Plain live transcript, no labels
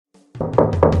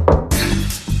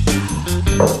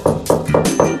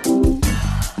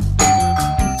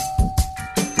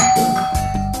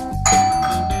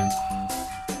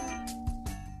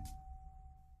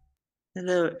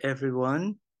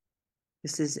everyone.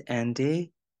 This is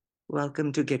Andy.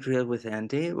 Welcome to Get Real with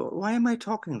Andy. Why am I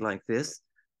talking like this?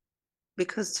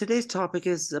 Because today's topic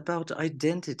is about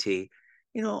identity.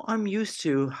 I'm used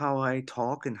to how I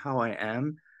talk and how I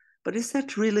am, but is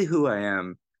that really who I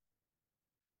am?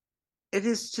 It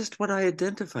is just what I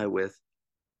identify with.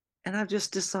 And I've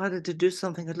just decided to do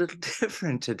something a little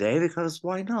different today because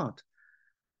why not?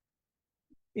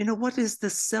 What is the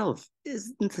self?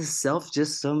 Isn't the self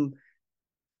just some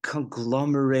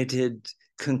conglomerated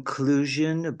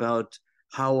conclusion about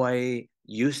how I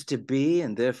used to be,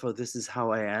 and therefore this is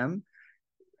how I am?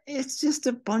 It's just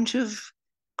a bunch of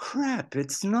crap.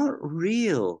 It's not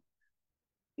real.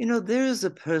 There's a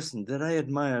person that I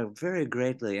admire very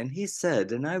greatly, and he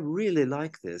said, and I really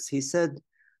like this, he said,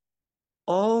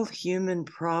 all human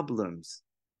problems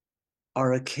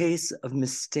are a case of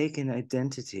mistaken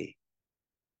identity.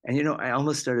 And I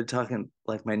almost started talking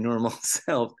like my normal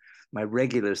self, my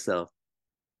regular self.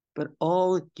 But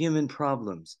all human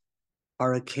problems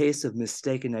are a case of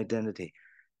mistaken identity.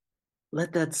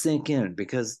 Let that sink in,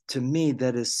 because to me,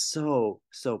 that is so,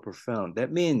 so profound.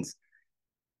 That means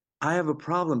I have a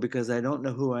problem because I don't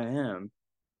know who I am.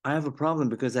 I have a problem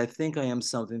because I think I am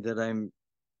something that I'm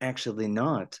actually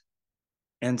not.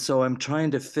 And so I'm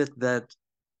trying to fit that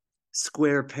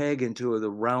square peg into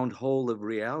the round hole of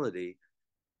reality.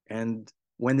 And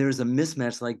when there's a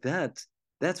mismatch like that,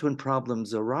 that's when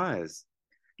problems arise.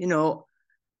 You know,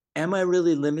 am I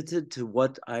really limited to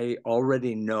what I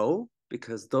already know?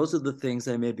 Because those are the things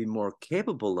I may be more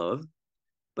capable of,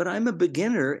 but I'm a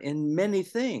beginner in many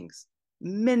things,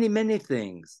 many, many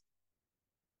things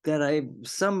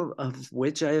some of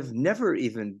which I have never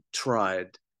even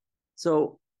tried.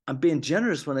 So I'm being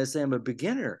generous when I say I'm a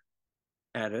beginner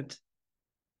at it.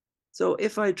 So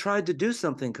if I tried to do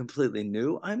something completely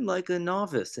new, I'm like a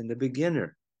novice and a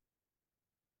beginner.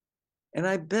 And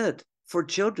I bet for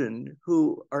children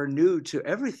who are new to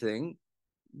everything,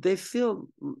 they feel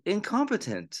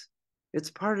incompetent. It's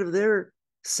part of their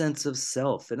sense of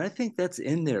self. And I think that's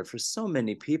in there for so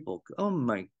many people. Oh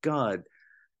my God.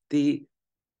 The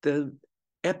the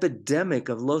epidemic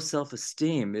of low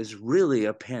self-esteem is really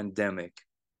a pandemic.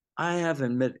 I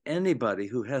haven't met anybody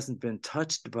who hasn't been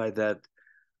touched by that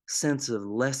sense of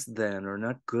less than or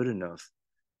not good enough.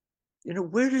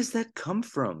 Where does that come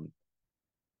from?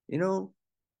 You know,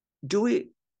 do we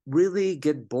really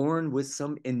get born with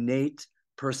some innate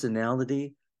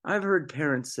personality? I've heard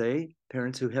parents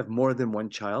who have more than one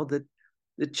child, that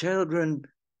the children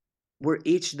were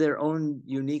each their own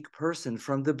unique person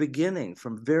from the beginning,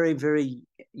 from very, very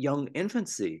young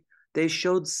infancy. They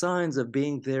showed signs of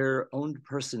being their own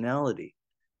personality.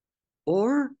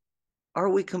 Or are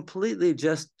we completely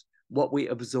just what we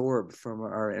absorb from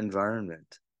our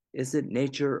environment? Is it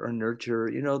nature or nurture?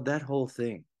 That whole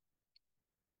thing.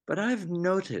 But I've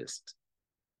noticed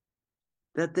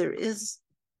that there is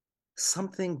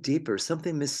something deeper,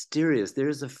 something mysterious. There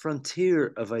is a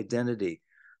frontier of identity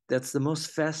that's the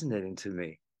most fascinating to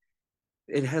me.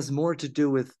 It has more to do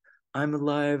with I'm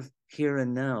alive here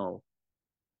and now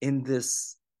in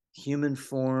this human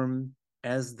form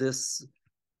as this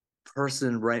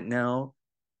person right now.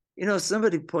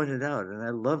 Somebody pointed out, and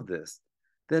I love this,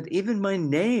 that even my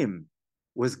name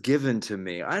was given to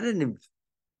me. I didn't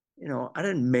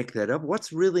make that up.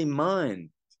 What's really mine?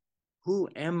 Who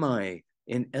am I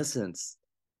in essence?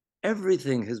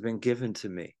 Everything has been given to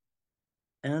me.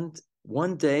 And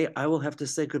one day I will have to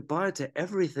say goodbye to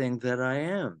everything that I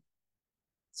am.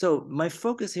 So my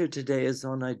focus here today is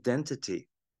on identity.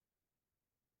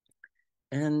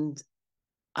 And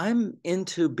I'm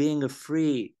into being a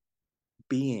free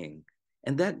being.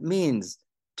 And that means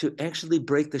to actually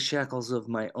break the shackles of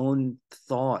my own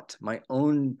thought, my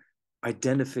own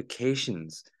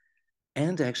identifications,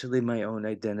 and actually my own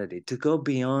identity, to go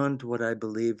beyond what I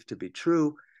believe to be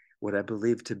true, what I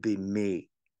believe to be me.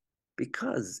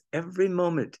 Because every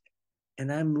moment,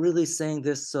 and I'm really saying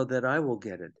this so that I will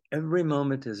get it, every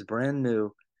moment is brand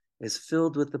new, is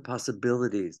filled with the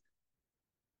possibilities,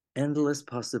 endless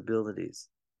possibilities.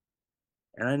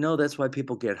 And I know that's why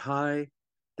people get high.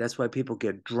 That's why people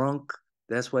get drunk.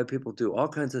 That's why people do all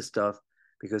kinds of stuff,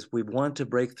 because we want to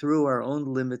break through our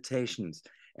own limitations.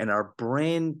 And our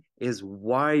brain is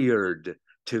wired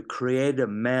to create a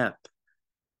map.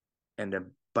 And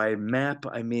by map,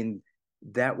 I mean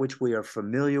that which we are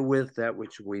familiar with, that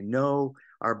which we know.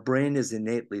 Our brain is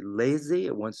innately lazy.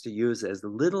 It wants to use as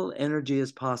little energy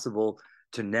as possible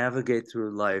to navigate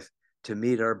through life to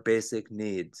meet our basic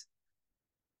needs.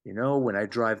 When I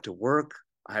drive to work,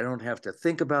 I don't have to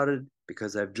think about it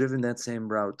because I've driven that same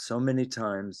route so many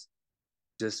times,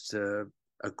 just a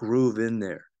groove in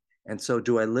there. And so,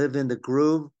 do I live in the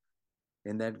groove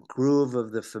in that groove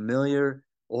of the familiar,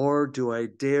 or do I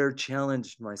dare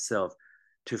challenge myself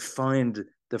to find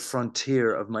the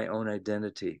frontier of my own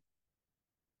identity?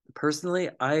 Personally,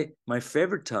 my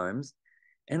favorite times,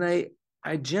 and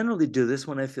I generally do this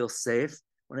when I feel safe,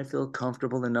 when I feel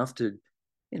comfortable enough to,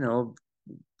 you know,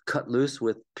 cut loose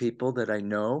with people that I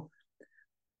know.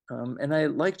 And I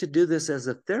like to do this as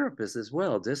a therapist as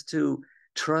well, just to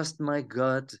trust my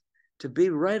gut, to be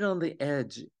right on the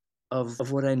edge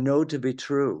of what I know to be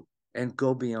true and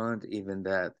go beyond even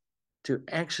that, to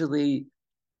actually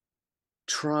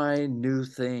try new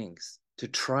things, to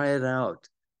try it out.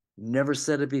 Never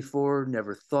said it before,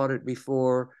 never thought it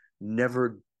before,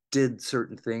 never did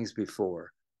certain things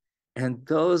before. And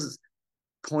those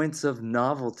points of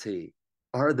novelty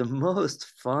are the most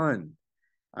fun.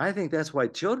 I think that's why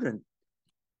children,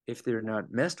 if they're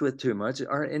not messed with too much,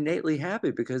 are innately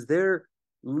happy because they're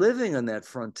living on that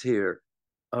frontier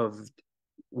of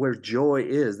where joy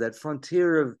is, that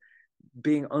frontier of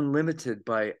being unlimited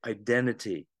by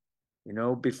identity.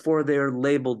 Before they're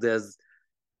labeled as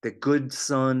the good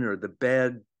son or the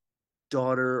bad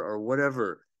daughter or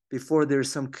whatever, before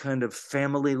there's some kind of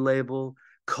family label,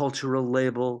 cultural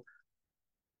label,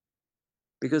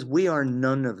 because we are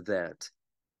none of that.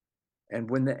 And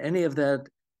when any of that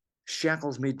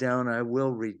shackles me down, I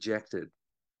will reject it.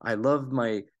 I love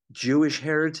my Jewish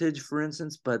heritage, for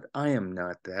instance, but I am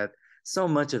not that. So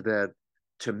much of that,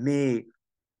 to me,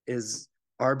 is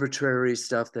arbitrary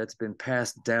stuff that's been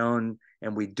passed down,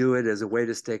 and we do it as a way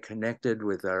to stay connected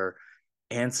with our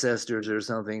ancestors or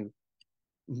something.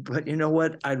 But you know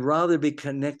what? I'd rather be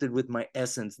connected with my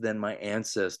essence than my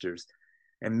ancestors.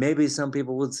 And maybe some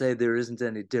people would say there isn't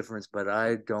any difference, but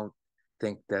I don't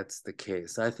think that's the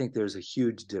case. I think there's a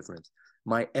huge difference.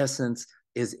 My essence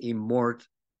is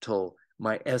immortal.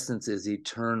 My essence is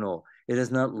eternal. It is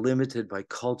not limited by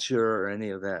culture or any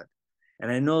of that.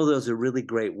 And I know those are really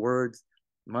great words.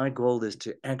 My goal is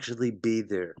to actually be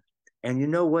there. And you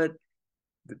know what?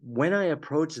 When I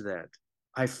approach that,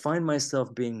 I find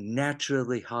myself being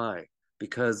naturally high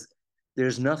because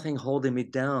there's nothing holding me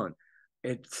down.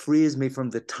 It frees me from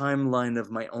the timeline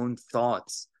of my own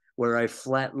thoughts, where I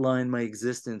flatline my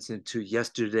existence into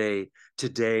yesterday,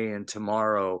 today, and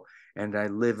tomorrow, and I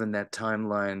live in that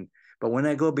timeline. But when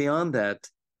I go beyond that,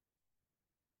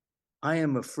 I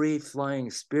am a free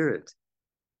flying spirit,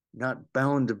 not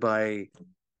bound by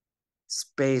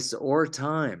space or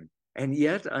time. And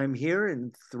yet I'm here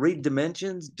in 3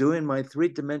 dimensions doing my 3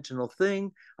 dimensional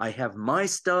thing. I have my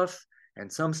stuff,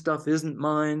 and some stuff isn't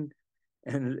mine.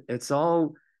 And it's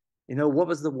all, what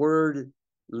was the word?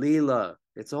 Leela.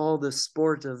 It's all the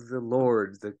sport of the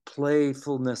Lord, the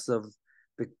playfulness of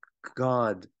the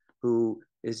God who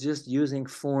is just using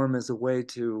form as a way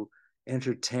to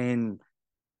entertain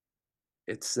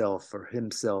itself or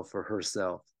himself or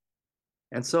herself.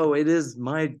 And so it is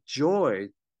my joy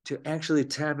to actually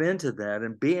tap into that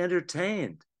and be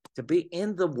entertained, to be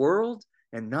in the world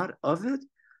and not of it.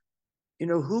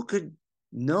 Who could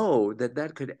know that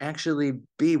that could actually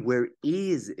be where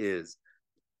ease is?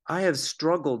 I have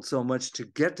struggled so much to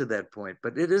get to that point,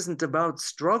 but it isn't about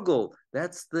struggle.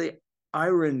 That's the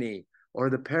irony or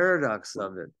the paradox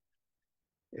of it.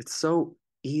 It's so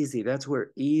easy. That's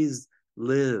where ease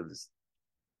lives.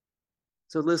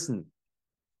 So listen,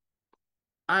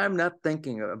 I'm not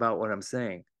thinking about what I'm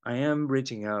saying. I am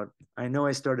reaching out. I know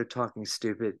I started talking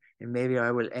stupid, and maybe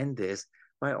I will end this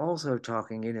by also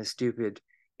talking in a stupid,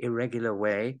 irregular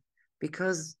way,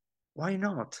 because why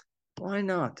not? Why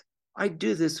not? I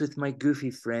do this with my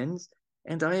goofy friends,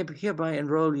 and I hereby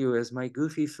enroll you as my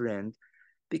goofy friend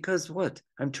because what?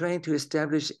 I'm trying to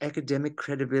establish academic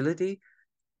credibility?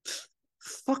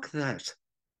 Fuck that,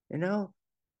 you know?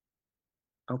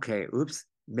 Okay, oops,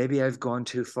 maybe I've gone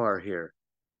too far here.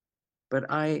 But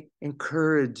I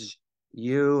encourage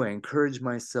you, I encourage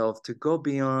myself to go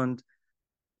beyond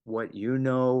what you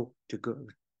know, to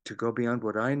go beyond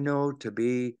what I know, to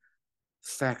be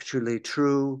factually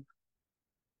true.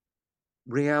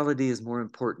 Reality is more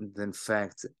important than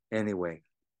facts anyway.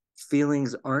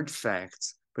 Feelings aren't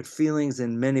facts, but feelings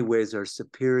in many ways are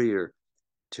superior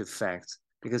to facts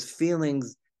because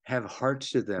feelings have heart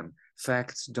to them.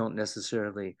 Facts don't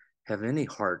necessarily have any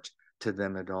heart to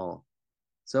them at all.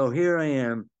 So here I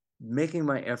am making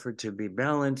my effort to be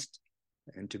balanced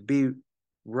and to be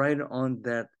right on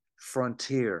that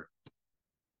frontier.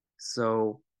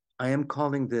 So I am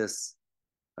calling this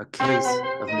a case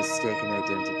of mistaken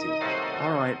identity.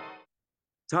 All right.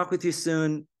 Talk with you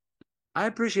soon. I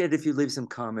appreciate if you leave some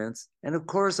comments. And of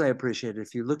course, I appreciate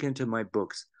if you look into my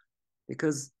books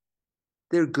because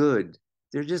they're good.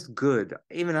 They're just good.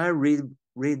 Even I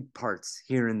read parts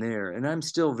here and there, and I'm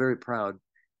still very proud.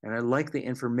 And I like the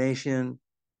information.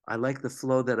 I like the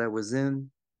flow that I was in.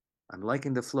 I'm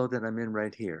liking the flow that I'm in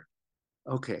right here.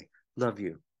 Okay, love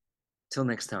you. Till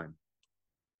next time.